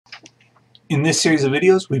In this series of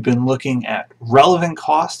videos, we've been looking at relevant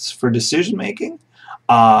costs for decision making.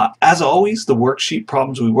 As always, the worksheet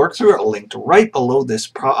problems we work through are linked right below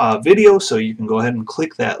this video, so you can go ahead and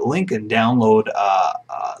click that link and download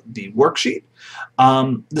the worksheet.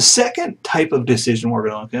 The second type of decision we're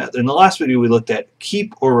going to look at, in the last video we looked at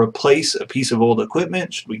keep or replace a piece of old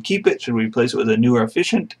equipment. Should we keep it? Should we replace it with a newer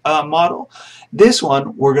efficient model? This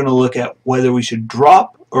one we're going to look at whether we should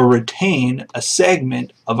drop or retain a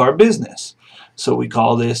segment of our business. So we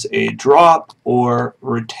call this a drop or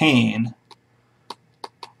retain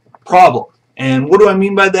problem. And what do I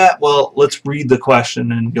mean by that? Well, let's read the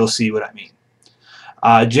question and you'll see what I mean.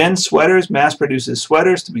 Jen Sweaters mass produces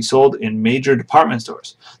sweaters to be sold in major department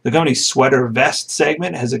stores. The company's sweater vest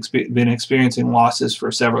segment has been experiencing losses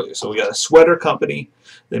for several years. So we got a sweater company.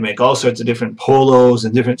 They make all sorts of different polos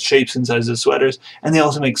and different shapes and sizes of sweaters, and they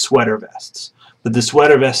also make sweater vests. But the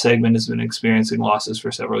sweater vest segment has been experiencing losses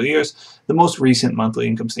for several years. The most recent monthly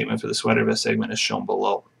income statement for the sweater vest segment is shown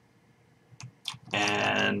below.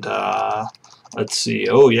 And let's see.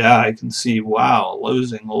 Oh yeah, I can see. Wow,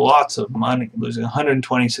 losing lots of money, losing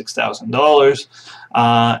 $126,000.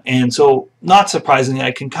 And so, not surprisingly,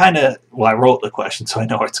 I can kind of. Well, I wrote the question, so I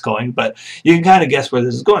know where it's going. But you can kind of guess where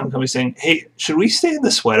this is going. The company's saying, "Hey, should we stay in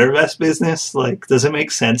the sweater vest business? Like, does it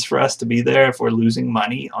make sense for us to be there if we're losing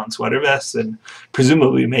money on sweater vests and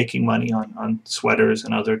presumably making money on sweaters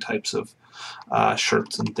and other types of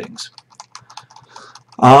shirts and things?"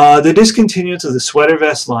 The discontinuance of the sweater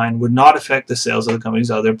vest line would not affect the sales of the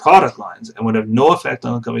company's other product lines and would have no effect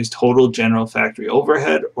on the company's total general factory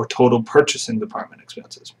overhead or total purchasing department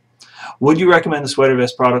expenses. Would you recommend the sweater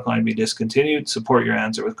vest product line be discontinued? Support your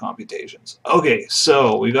answer with computations. Okay,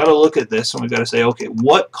 so we've got to look at this and we've got to say, okay,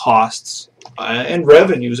 what costs and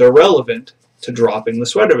revenues are relevant to dropping the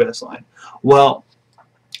sweater vest line? Well,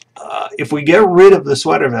 if we get rid of the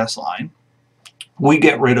sweater vest line, we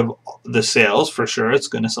get rid of the sales for sure. It's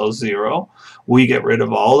going to sell zero. We get rid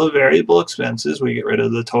of all the variable expenses. We get rid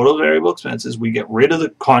of the total variable expenses. We get rid of the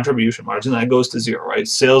contribution margin. That goes to zero, right?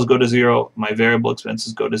 Sales go to zero. My variable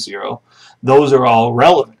expenses go to zero. Those are all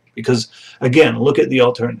relevant because, again, look at the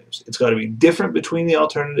alternatives. It's got to be different between the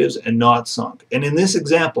alternatives and not sunk. And in this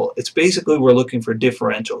example, it's basically we're looking for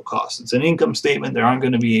differential costs. It's an income statement. There aren't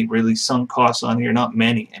going to be really sunk costs on here, not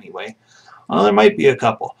many anyway. Well, there might be a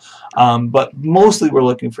couple, but mostly we're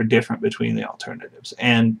looking for different between the alternatives.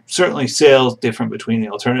 And certainly sales different between the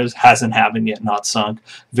alternatives hasn't happened yet, not sunk.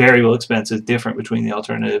 Variable expenses different between the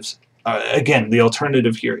alternatives. Again, the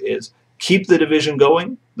alternative here is keep the division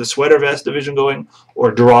going, the sweater vest division going,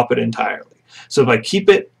 or drop it entirely. So if I keep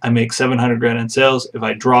it, I make 700 grand in sales. If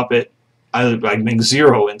I drop it, I make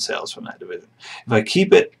zero in sales from that division. If I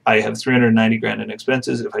keep it, I have 390 grand in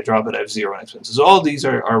expenses. If I drop it, I have zero in expenses. All these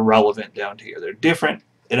are relevant down to here. They're different.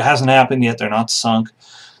 It hasn't happened yet. They're not sunk.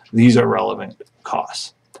 These are relevant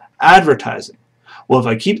costs. Advertising. Well, if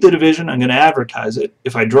I keep the division, I'm going to advertise it.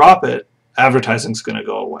 If I drop it, advertising is going to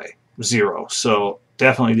go away. Zero. So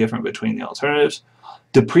definitely different between the alternatives.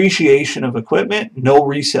 Depreciation of equipment, no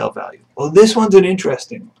resale value. Well, this one's an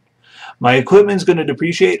interesting one. My equipment's going to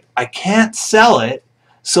depreciate. I can't sell it,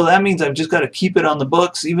 so that means I've just got to keep it on the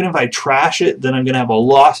books. Even if I trash it, then I'm going to have a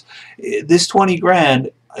loss. This 20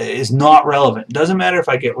 grand is not relevant. It doesn't matter if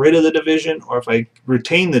I get rid of the division or if I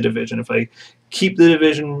retain the division. If I keep the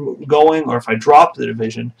division going or if I drop the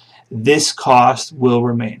division, this cost will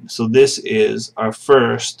remain. So this is our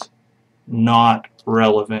first not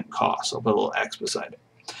relevant cost. I'll put a little X beside it.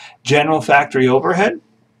 General factory overhead,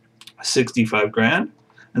 65 grand.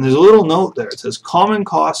 And there's a little note there. It says common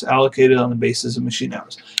costs allocated on the basis of machine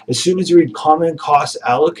hours. As soon as you read common costs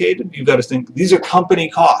allocated, you've got to think these are company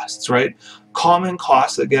costs, right? Common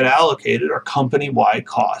costs that get allocated are company-wide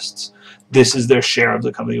costs. This is their share of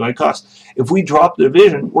the company-wide costs. If we drop the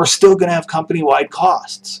division, we're still going to have company-wide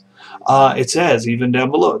costs. It says, even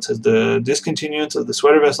down below, it says the discontinuance of the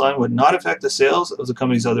sweater vest line would not affect the sales of the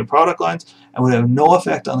company's other product lines and would have no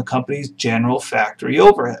effect on the company's general factory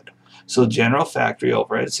overhead. So general factory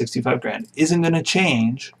overhead, 65 grand, isn't going to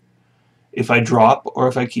change if I drop or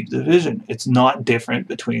if I keep the division. It's not different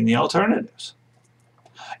between the alternatives.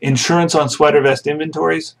 Insurance on sweater vest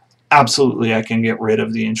inventories, absolutely I can get rid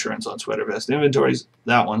of the insurance on sweater vest inventories.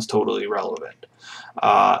 That one's totally relevant.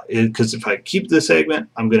 Because if I keep the segment,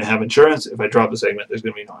 I'm going to have insurance. If I drop the segment, there's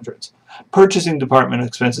going to be no insurance. Purchasing department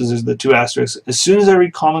expenses is the two asterisks. As soon as I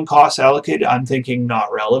read common costs allocated, I'm thinking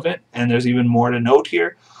not relevant. And there's even more to note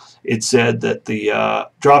here. it said that the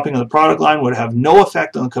dropping of the product line would have no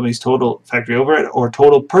effect on the company's total factory overhead or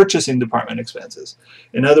total purchasing department expenses.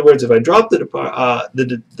 In other words, if I drop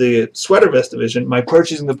the sweater vest division, my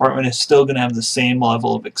purchasing department is still going to have the same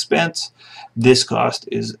level of expense. This cost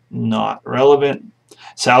is not relevant.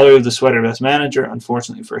 Salary of the sweater vest manager,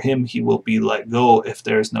 unfortunately for him, he will be let go if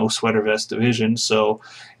there's no sweater vest division, so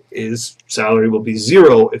his salary will be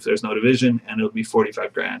 0 if there's no division, and it'll be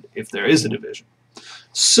 45 grand if there is a division.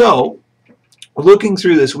 So, looking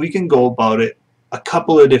through this, we can go about it a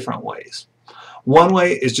couple of different ways. One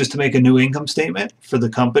way is just to make a new income statement for the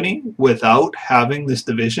company without having this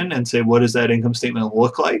division and say, what does that income statement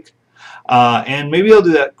look like? And maybe I'll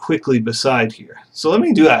do that quickly beside here. So let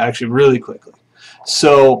me do that actually really quickly.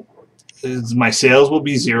 So my sales will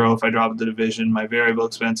be 0 if I drop the division. My variable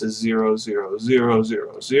expense is 0, 0, 0,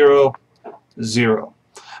 0, 0, 0.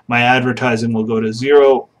 My advertising will go to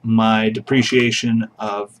 0. My depreciation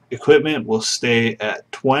of equipment will stay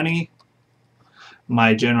at 20.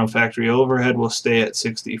 My general factory overhead will stay at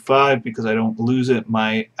 65 because I don't lose it.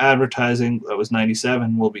 My advertising, that was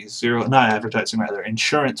 97, will be 0. Not advertising, rather.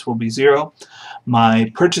 Insurance will be 0. My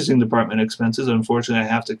purchasing department expenses, unfortunately, I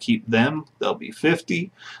have to keep them. They'll be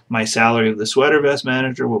 50. My salary of the sweater vest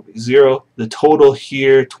manager will be 0. The total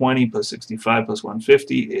here, 20 plus 65 plus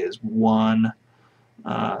 150 is 20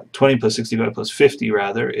 plus 65 plus 50,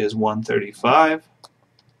 rather, is 135.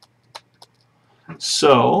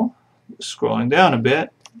 So, scrolling down a bit,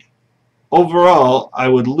 overall, I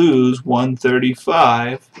would lose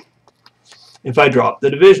 135 if I drop the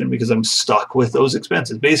division because I'm stuck with those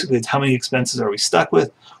expenses. Basically, it's how many expenses are we stuck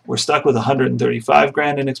with? We're stuck with 135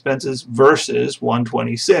 grand in expenses versus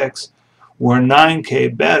 126. We're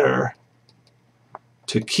 9K better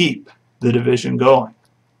to keep the division going.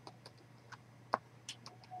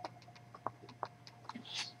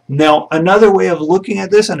 Now, another way of looking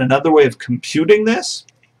at this and another way of computing this,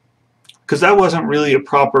 because that wasn't really a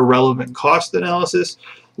proper relevant cost analysis,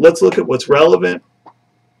 let's look at what's relevant.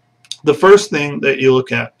 The first thing that you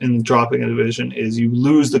look at in dropping a division is you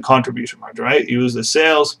lose the contribution margin, right? You lose the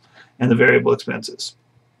sales and the variable expenses.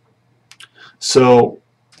 So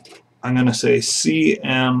I'm going to say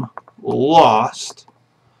CM lost,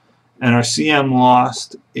 and our CM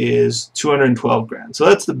lost is 212 grand. So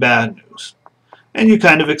that's the bad news. And you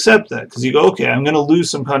kind of accept that because you go, okay, I'm going to lose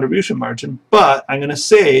some contribution margin, but I'm going to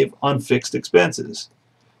save on fixed expenses.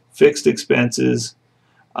 Fixed expenses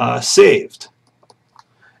saved.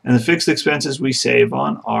 And the fixed expenses we save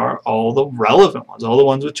on are all the relevant ones, all the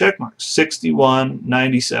ones with check marks, 61,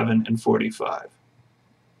 97, and 45.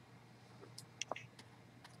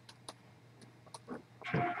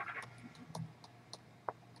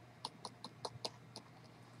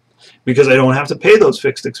 Because I don't have to pay those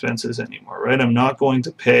fixed expenses anymore, right? I'm not going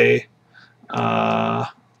to pay,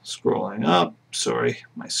 scrolling up, sorry,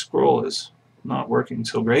 my scroll is not working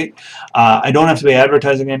so great. I don't have to pay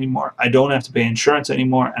advertising anymore, I don't have to pay insurance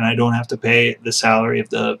anymore, and I don't have to pay the salary of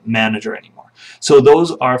the manager anymore. So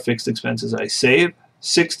those are fixed expenses I save.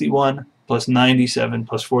 61 plus 97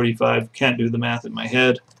 plus 45, can't do the math in my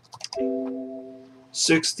head.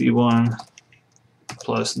 61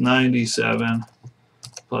 plus 97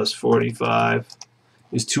 plus 45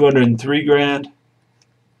 is 203 grand.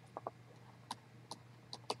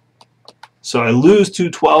 So I lose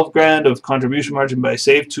 212 grand of contribution margin, but I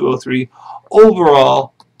save 203.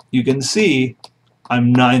 Overall, you can see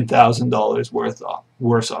I'm $9,000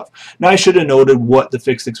 worse off. Now I should have noted what the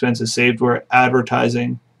fixed expenses saved were: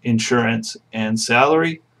 advertising, insurance, and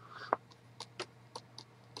salary.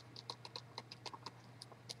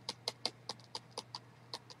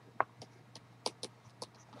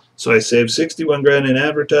 So I saved 61 grand in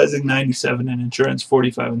advertising, 97 in insurance,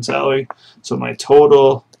 45 in salary. So my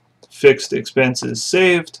total fixed expenses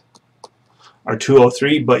saved are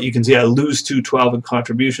 203, but you can see I lose 212 in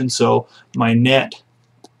contribution. So my net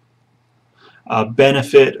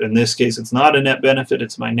benefit, in this case it's not a net benefit,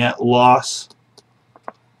 it's my net loss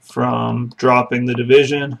from dropping the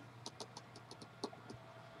division.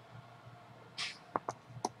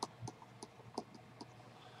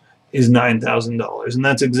 Is $9,000, and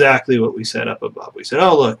that's exactly what we set up above. We said,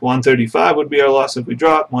 oh look, 135 would be our loss if we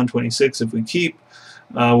drop, 126 if we keep.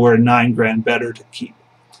 We're 9 grand better to keep.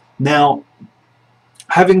 Now,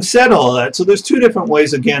 having said all that, so there's two different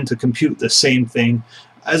ways again to compute the same thing.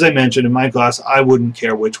 As I mentioned in my class, I wouldn't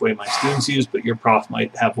care which way my students use, but your prof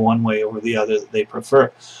might have one way over the other that they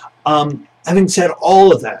prefer. Having said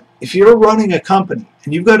all of that, if you're running a company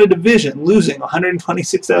and you've got a division losing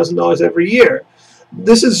 $126,000 every year,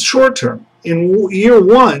 this is short term. In year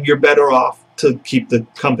one, you're better off to keep the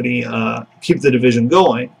company, keep the division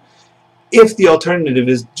going. if the alternative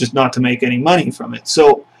is just not to make any money from it.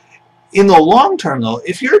 So in the long term, though,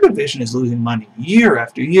 if your division is losing money year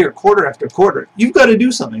after year, quarter after quarter, you've got to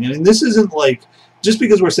do something. I mean, this isn't like, just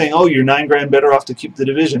because we're saying, oh, you're $9,000 better off to keep the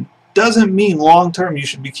division, doesn't mean long term you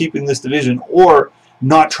should be keeping this division or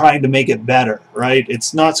not trying to make it better, right?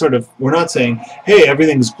 It's not sort of, we're not saying, hey,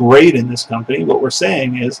 everything's great in this company. What we're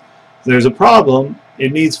saying is, there's a problem,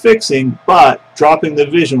 it needs fixing, but dropping the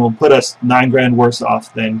division will put us $9,000 worse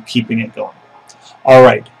off than keeping it going. All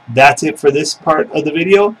right, that's it for this part of the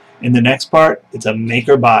video. In the next part, it's a make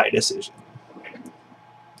or buy decision.